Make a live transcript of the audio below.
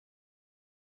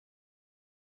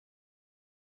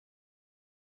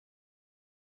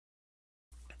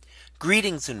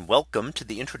Greetings and welcome to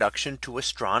the introduction to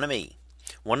astronomy.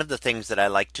 One of the things that I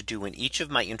like to do in each of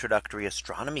my introductory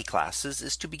astronomy classes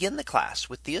is to begin the class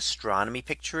with the astronomy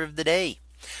picture of the day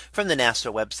from the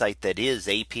NASA website, that is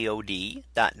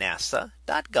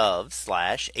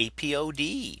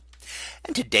apod.nasa.gov/apod.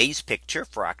 And today's picture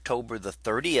for October the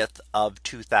 30th of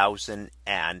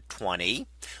 2020.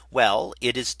 Well,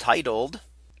 it is titled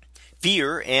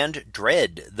Fear and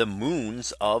Dread, the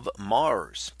Moons of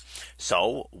Mars.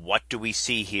 So what do we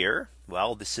see here?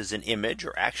 Well, this is an image,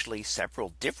 or actually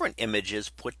several different images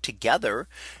put together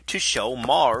to show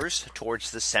Mars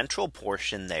towards the central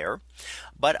portion there,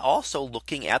 but also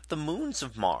looking at the moons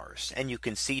of Mars. And you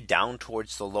can see down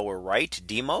towards the lower right,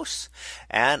 Deimos,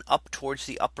 and up towards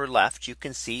the upper left, you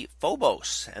can see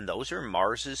Phobos. And those are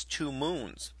Mars's two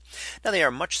moons. Now they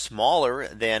are much smaller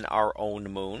than our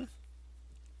own moon,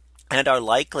 and are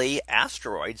likely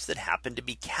asteroids that happen to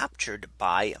be captured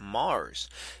by Mars.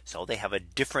 So they have a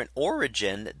different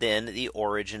origin than the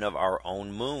origin of our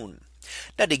own moon.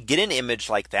 Now, to get an image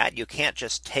like that, you can't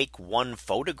just take one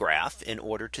photograph in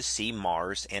order to see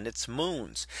Mars and its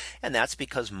moons. And that's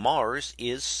because Mars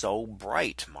is so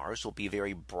bright. Mars will be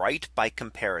very bright by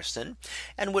comparison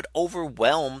and would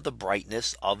overwhelm the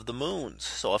brightness of the moons.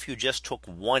 So if you just took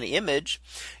one image,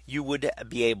 you would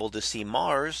be able to see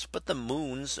Mars, but the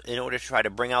moons, in order to try to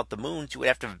bring out the moons, you would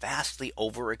have to vastly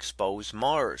overexpose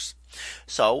Mars.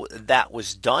 So that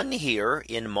was done here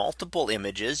in multiple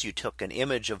images. You took an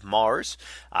image of Mars.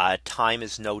 Time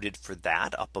is noted for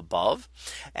that up above,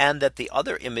 and that the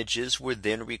other images were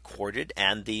then recorded,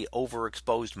 and the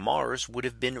overexposed Mars would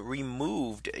have been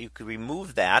removed. You could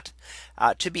remove that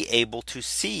to be able to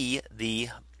see the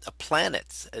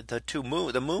planets,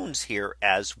 the moons here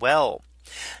as well.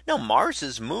 Now,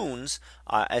 Mars's moons,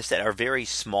 as said, are very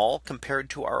small compared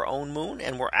to our own moon,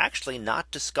 and were actually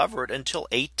not discovered until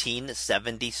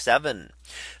 1877.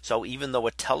 So even though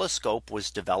a telescope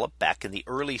was developed back in the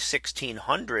early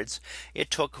 1600s, it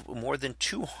took more than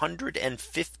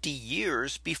 250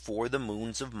 years before the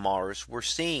moons of Mars were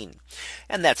seen.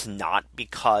 And that's not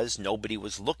because nobody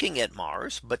was looking at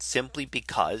Mars, but simply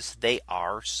because they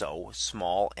are so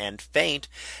small and faint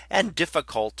and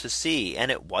difficult to see.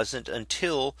 And it wasn't until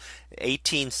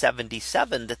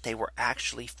 1877 that they were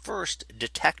actually first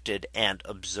detected and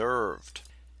observed.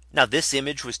 Now, this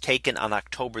image was taken on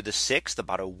October the 6th,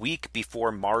 about a week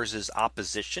before Mars's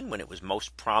opposition, when it was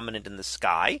most prominent in the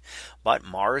sky. But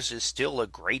Mars is still a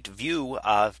great view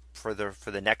for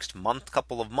the next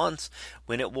couple of months,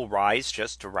 when it will rise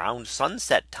just around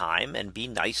sunset time and be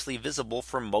nicely visible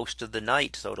for most of the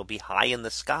night. So it'll be high in the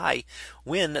sky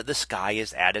when the sky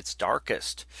is at its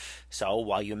darkest. So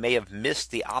while you may have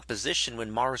missed the opposition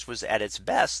when Mars was at its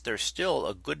best, there's still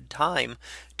a good time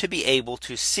to be able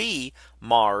to see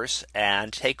Mars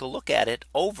and take a look at it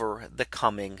over the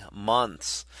coming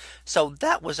months. So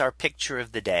that was our picture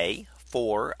of the day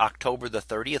for October the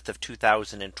 30th of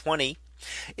 2020.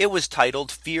 It was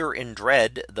titled Fear and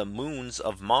Dread, the Moons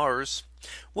of Mars.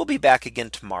 We'll be back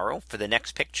again tomorrow for the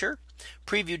next picture,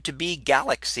 previewed to be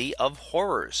Galaxy of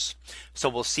Horrors. So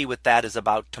we'll see what that is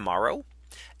about tomorrow.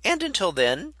 And until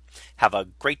then, have a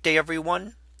great day,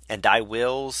 everyone, and I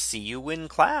will see you in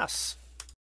class.